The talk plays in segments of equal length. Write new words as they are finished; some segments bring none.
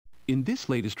In this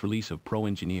latest release of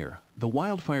ProEngineer, the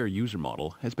Wildfire user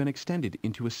model has been extended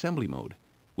into assembly mode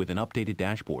with an updated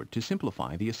dashboard to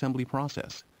simplify the assembly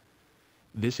process.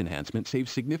 This enhancement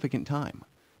saves significant time,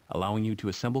 allowing you to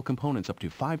assemble components up to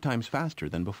 5 times faster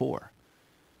than before.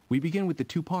 We begin with the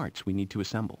 2 parts we need to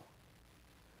assemble.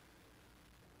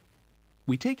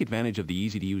 We take advantage of the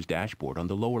easy-to-use dashboard on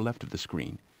the lower left of the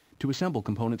screen to assemble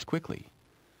components quickly.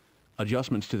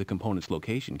 Adjustments to the component's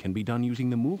location can be done using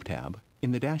the Move tab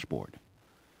in the dashboard.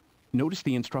 Notice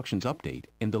the instructions update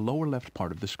in the lower left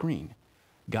part of the screen,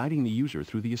 guiding the user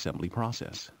through the assembly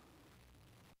process.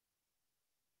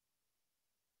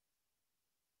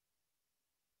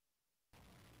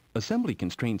 Assembly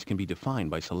constraints can be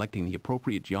defined by selecting the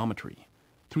appropriate geometry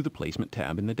through the Placement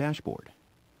tab in the dashboard.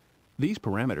 These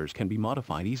parameters can be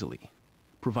modified easily,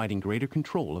 providing greater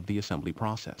control of the assembly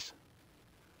process.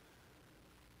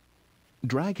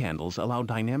 Drag handles allow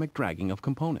dynamic dragging of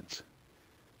components.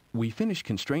 We finish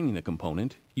constraining the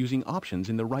component using options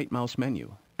in the right mouse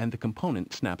menu, and the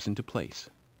component snaps into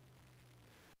place.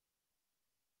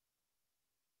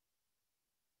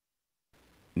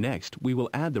 Next, we will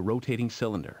add the rotating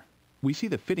cylinder. We see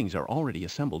the fittings are already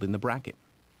assembled in the bracket.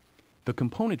 The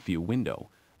Component View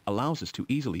window allows us to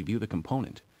easily view the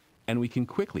component, and we can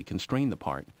quickly constrain the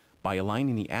part by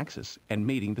aligning the axis and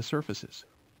mating the surfaces.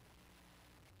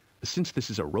 Since this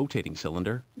is a rotating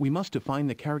cylinder, we must define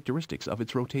the characteristics of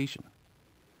its rotation.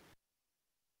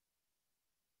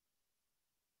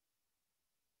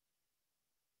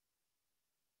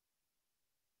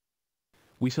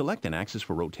 We select an axis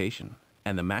for rotation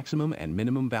and the maximum and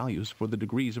minimum values for the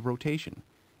degrees of rotation,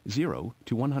 0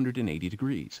 to 180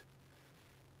 degrees.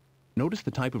 Notice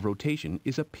the type of rotation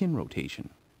is a pin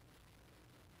rotation.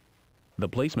 The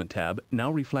Placement tab now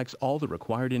reflects all the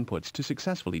required inputs to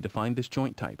successfully define this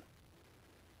joint type.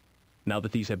 Now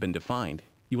that these have been defined,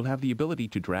 you will have the ability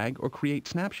to drag or create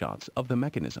snapshots of the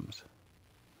mechanisms.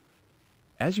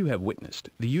 As you have witnessed,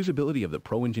 the usability of the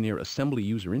ProEngineer assembly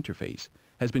user interface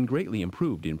has been greatly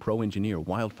improved in ProEngineer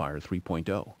Wildfire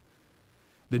 3.0.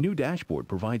 The new dashboard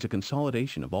provides a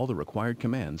consolidation of all the required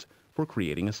commands for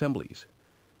creating assemblies.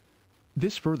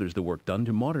 This furthers the work done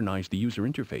to modernize the user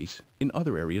interface in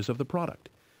other areas of the product,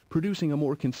 producing a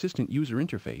more consistent user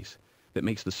interface that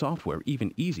makes the software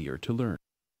even easier to learn.